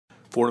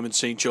Fordham and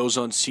St. Joe's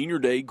on senior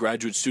day.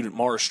 Graduate student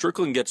Mara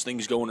Strickland gets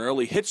things going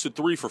early. Hits the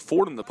three for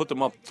Fordham to put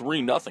them up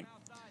 3-0.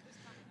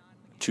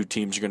 Two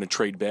teams are going to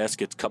trade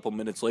baskets. A couple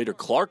minutes later,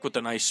 Clark with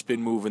a nice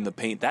spin move in the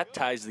paint. That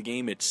ties the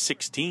game at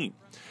 16.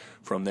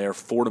 From there,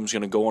 Fordham's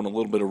going to go on a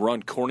little bit of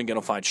run. Corning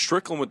going to find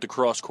Strickland with the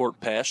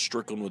cross-court pass.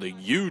 Strickland with a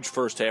huge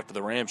first half for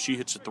the Rams. She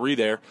hits a three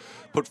there.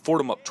 Put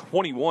Fordham up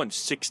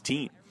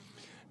 21-16.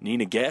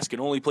 Nina Gaskin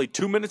only played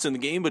 2 minutes in the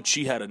game, but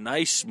she had a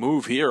nice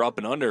move here up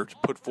and under to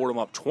put Fordham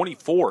up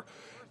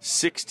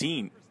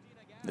 24-16.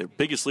 Their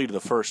biggest lead of the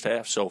first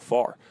half so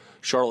far.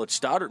 Charlotte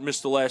Stoddard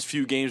missed the last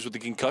few games with a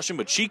concussion,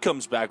 but she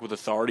comes back with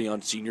authority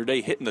on senior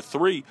day, hitting the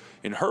three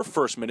in her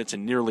first minutes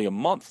in nearly a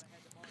month.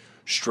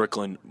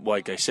 Strickland,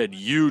 like I said,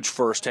 huge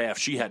first half.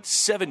 She had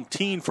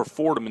 17 for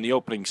Fordham in the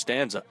opening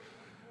stanza.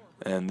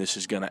 And this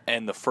is going to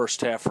end the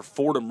first half for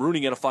Fordham. Rooney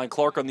going to find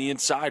Clark on the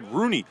inside.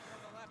 Rooney,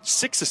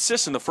 6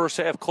 assists in the first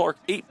half. Clark,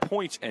 8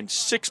 points and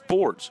 6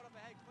 boards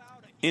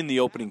in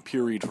the opening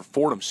period for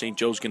Fordham. St.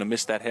 Joe's going to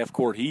miss that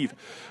half-court heave.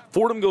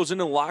 Fordham goes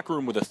into the locker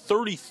room with a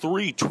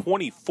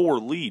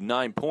 33-24 lead,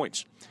 9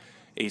 points.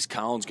 Ace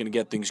Collins going to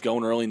get things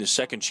going early in the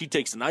second. She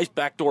takes a nice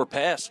backdoor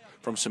pass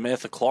from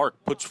Samantha Clark,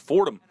 puts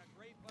Fordham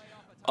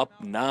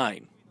up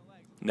 9.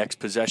 Next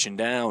possession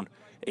down.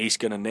 Ace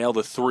going to nail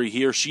the three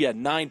here. She had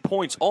 9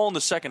 points all in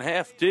the second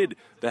half, did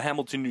the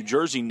Hamilton, New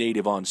Jersey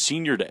native on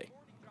senior day.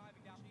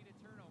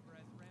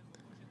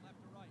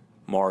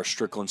 Mara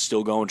Strickland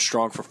still going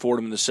strong for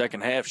Fordham in the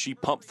second half. She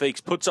pump fakes,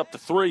 puts up the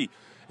three,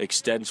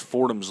 extends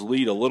Fordham's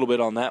lead a little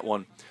bit on that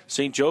one.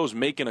 St. Joe's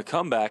making a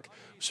comeback.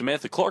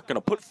 Samantha Clark going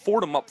to put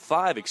Fordham up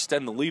 5,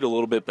 extend the lead a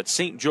little bit, but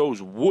St.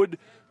 Joe's would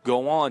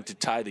go on to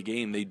tie the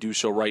game. They do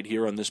so right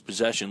here on this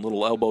possession.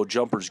 Little elbow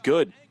jumper's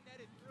good.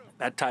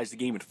 That ties the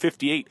game at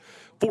 58.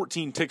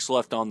 14 ticks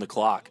left on the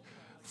clock.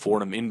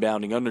 Fordham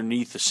inbounding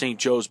underneath the St.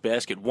 Joe's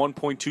basket.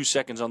 1.2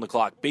 seconds on the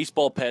clock.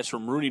 Baseball pass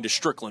from Rooney to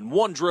Strickland.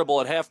 One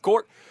dribble at half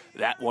court.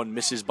 That one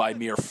misses by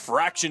mere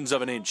fractions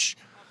of an inch.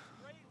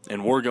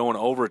 And we're going to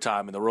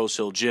overtime in the Rose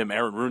Hill Gym.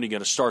 Aaron Rooney going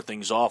to start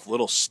things off.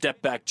 Little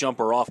step back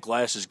jumper off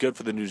glass is good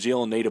for the New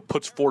Zealand native.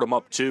 Puts Fordham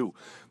up 2.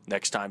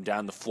 Next time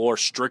down the floor,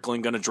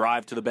 Strickland going to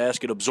drive to the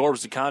basket.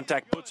 Absorbs the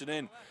contact, puts it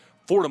in.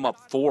 Fordham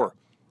up 4.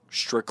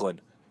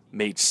 Strickland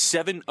made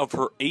 7 of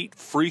her 8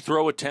 free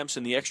throw attempts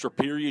in the extra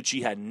period.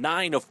 She had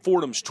 9 of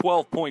Fordham's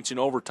 12 points in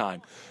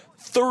overtime.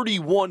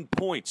 31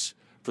 points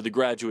for the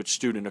graduate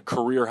student, a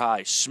career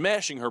high,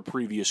 smashing her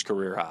previous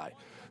career high.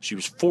 She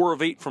was 4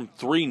 of 8 from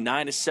 3,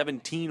 9 of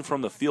 17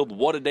 from the field.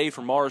 What a day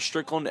for Mara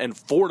Strickland, and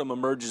Fordham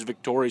emerges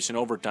victorious in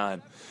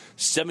overtime.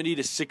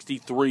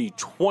 70-63,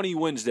 20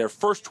 wins there.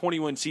 First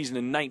 20-win season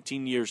in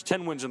 19 years,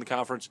 10 wins in the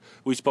conference.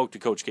 We spoke to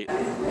Coach Gately.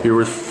 Here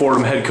with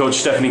Fordham head coach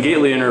Stephanie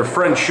Gately and her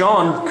friend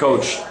Sean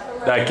coached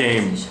that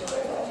game.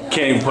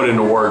 Can't even put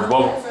into words.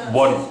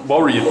 What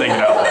were you thinking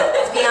of?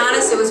 To be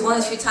honest, it was one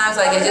of the few times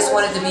I just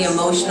wanted to be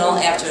emotional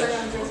after.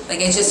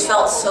 It just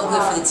felt so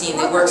good for the team.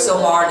 They worked so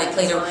hard. They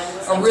played a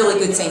really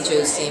good St.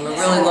 Joe's team, a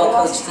really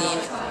well-coached team.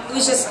 It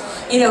was just,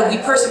 we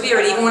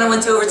persevered. Even when I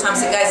went to overtime, I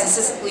said,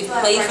 guys, we've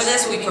played for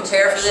this, we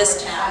prepared for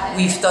this,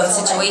 we've done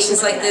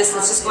situations like this.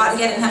 Let's just go out and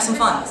get it and have some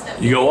fun.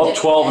 You go up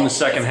 12 in the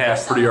second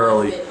half pretty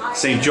early.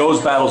 St.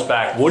 Joe's battles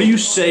back. What do you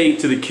say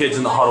to the kids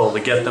in the huddle to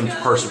get them to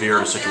persevere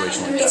in a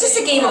situation like that? It's just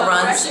a game of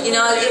runs. It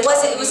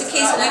was a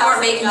case that we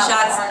weren't making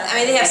shots. I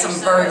mean, they have some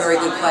very, very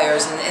good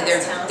players, and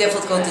they're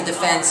difficult to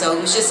defend. So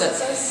it was just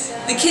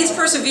the kids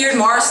persevered.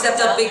 Mara stepped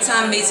up big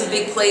time, made some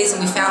big plays,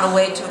 and we found a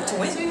way to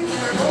win.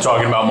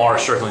 Talking about Mara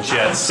Strickland, she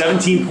had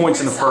 17 points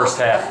in the first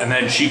half, and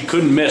then she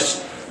couldn't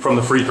miss from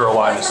the free throw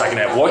line in the second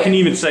half. What can you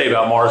even say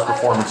about Mara's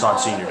performance on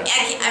senior day?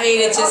 I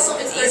mean,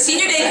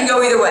 senior day can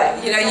go either way.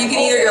 You can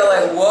either go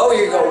like, whoa, or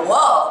you go,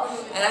 whoa.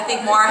 And I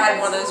think Mara had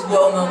one of those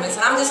whoa moments.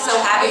 And I'm just so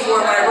happy for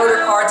her. When I wrote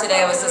her card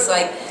today, I was just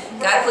like,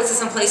 God puts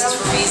us in places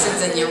for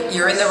reasons, and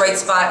you're in the right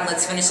spot, and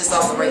let's finish this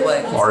off the right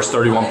way. Mara's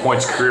 31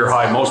 points, career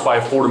high, most by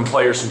a Fordham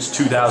player since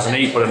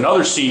 2008, but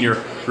another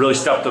senior really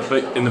stepped up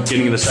in the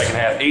beginning of the second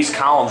half. Ace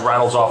Collins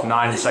rattles off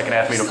 9 in the second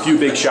half, made a few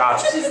big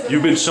shots.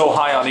 You've been so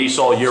high on Ace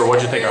all year.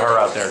 What'd you think of her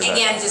out there today?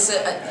 Again, just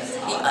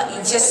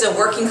a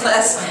working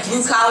class,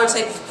 blue collar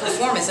type of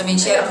performance. I mean,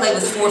 she had to play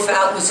with 4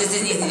 fouls, which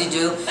isn't easy to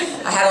do.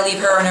 I had to leave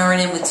her and Erin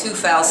in with 2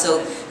 fouls,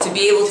 so to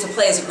be able to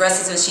play as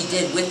aggressive as she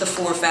did with the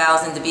 4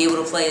 fouls and to be able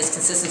to play as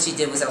consistent as she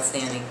did was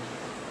outstanding.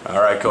 All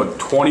right, Coach,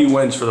 20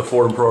 wins for the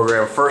Fordham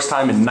program. First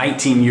time in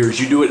 19 years.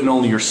 You do it in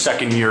only your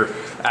second year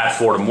at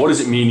Fordham. What does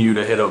it mean to you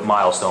to hit a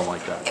milestone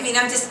like that? I mean,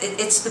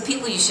 it's the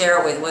people you share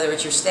it with, whether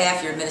it's your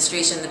staff, your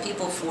administration, the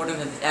people of Fordham.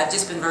 I've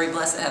just been very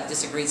blessed to have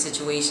just a great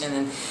situation.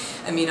 And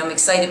I mean, I'm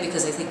excited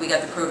because I think we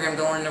got the program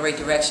going in the right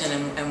direction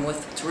and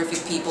with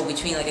terrific people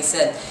between, like I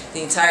said,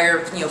 the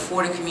entire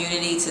Fordham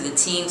community to the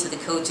team, to the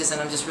coaches, and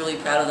I'm just really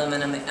proud of them,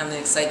 and I'm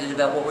excited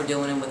about what we're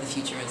doing and what the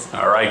future is.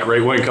 All right,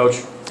 great win, Coach.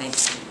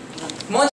 Thanks. Come on.